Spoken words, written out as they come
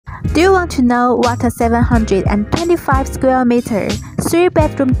Do you want to know what a 725 square meter,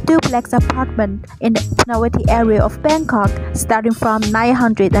 3-bedroom duplex apartment in the Sukhumvit area of Bangkok starting from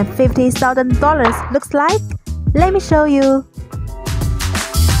 $950,000 looks like? Let me show you.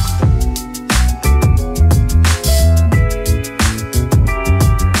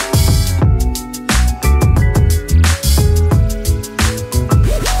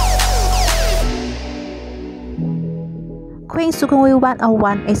 Queen Sukhumvit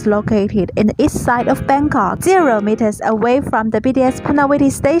 101 is located in the east side of Bangkok, 0 meters away from the BTS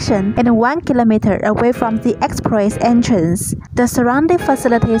Sukhumvit station and 1 kilometer away from the express entrance. The surrounding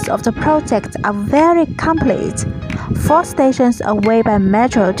facilities of the project are very complete. 4 stations away by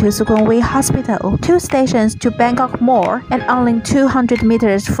metro to Sukhumvit Hospital, 2 stations to Bangkok Mall, and only 200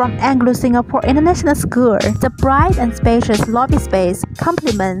 meters from Anglo-Singapore International School. The bright and spacious lobby space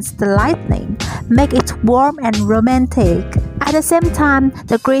complements the lighting, make it warm and romantic. At the same time,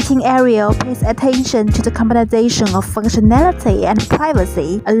 the greeting area pays attention to the combination of functionality and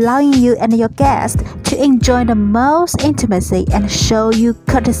privacy, allowing you and your guests to enjoy the most intimacy and show you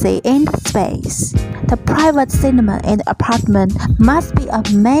courtesy in the space. The private cinema in the apartment must be a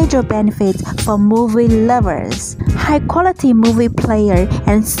major benefit for movie lovers. High-quality movie player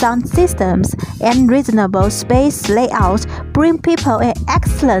and sound systems and reasonable space layouts bring people an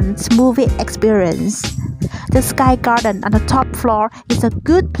excellent movie experience. The Sky Garden on the top floor is a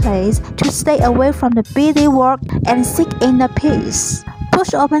good place to stay away from the busy work and seek inner peace.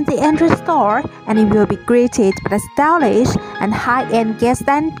 Push open the entrance door and you will be greeted by a stylish and high-end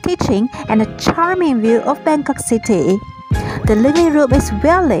guest-stand kitchen and a charming view of Bangkok City. The living room is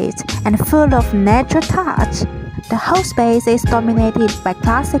well lit and full of natural touch. The whole space is dominated by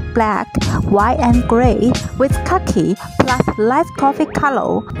classic black, white and gray with khaki plus light coffee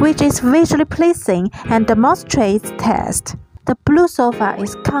color, which is visually pleasing and demonstrates taste. The blue sofa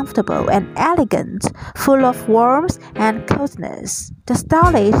is comfortable and elegant, full of warmth and coziness. The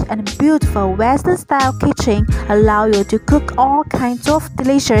stylish and beautiful Western-style kitchen allow you to cook all kinds of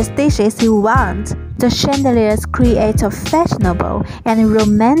delicious dishes you want. The chandeliers create a fashionable and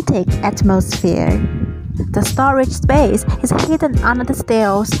romantic atmosphere. The storage space is hidden under the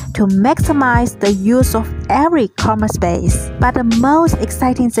stairs to maximize the use of every corner space. But the most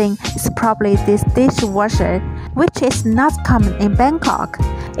exciting thing is probably this dishwasher, which is not common in Bangkok.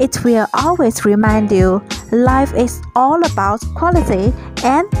 It will always remind you, life is all about quality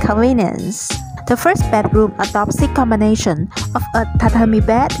and convenience. The first bedroom adopts the combination of a tatami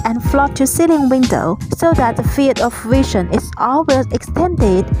bed and floor-to-ceiling window so that the field of vision is always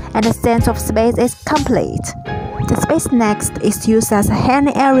extended and the sense of space is complete. The space next is used as a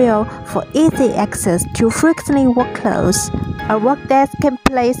handy area for easy access to frequently work clothes. A work desk can be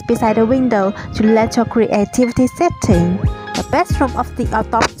placed beside the window to let your creativity set in. The bathroom of the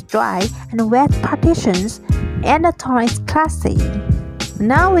adopts dry and wet partitions, and the tone is classy.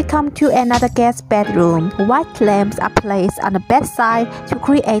 Now we come to another guest bedroom. White lamps are placed on the bedside to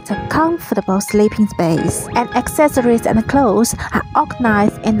create a comfortable sleeping space, and accessories and clothes are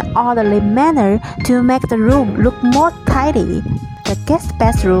organized in an orderly manner to make the room look more tidy. The guest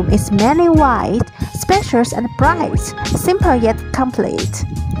bedroom is mainly white, spacious and bright, simple yet complete.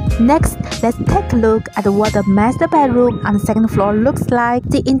 Next, let's take a look at what the master bedroom on the second floor looks like.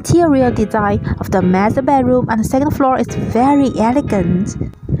 The interior design of the master bedroom on the second floor is very elegant.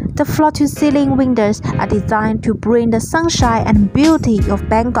 The floor-to-ceiling windows are designed to bring the sunshine and beauty of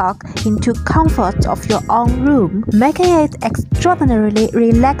Bangkok into comfort of your own room, making it extraordinarily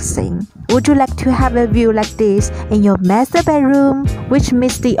relaxing. Would you like to have a view like this in your master bedroom, which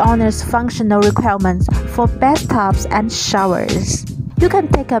meets the owner's functional requirements for bathtubs and showers? You can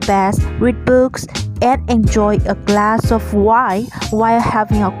take a bath, read books, and enjoy a glass of wine while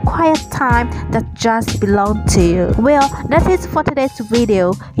having a quiet time that just belongs to you. Well, that's it for today's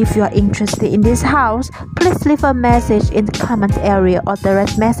video. If you are interested in this house, please leave a message in the comment area or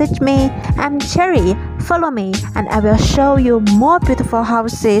direct message me. I'm Cherry. Follow me and I will show you more beautiful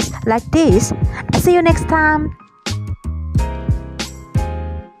houses like this. I'll see you next time.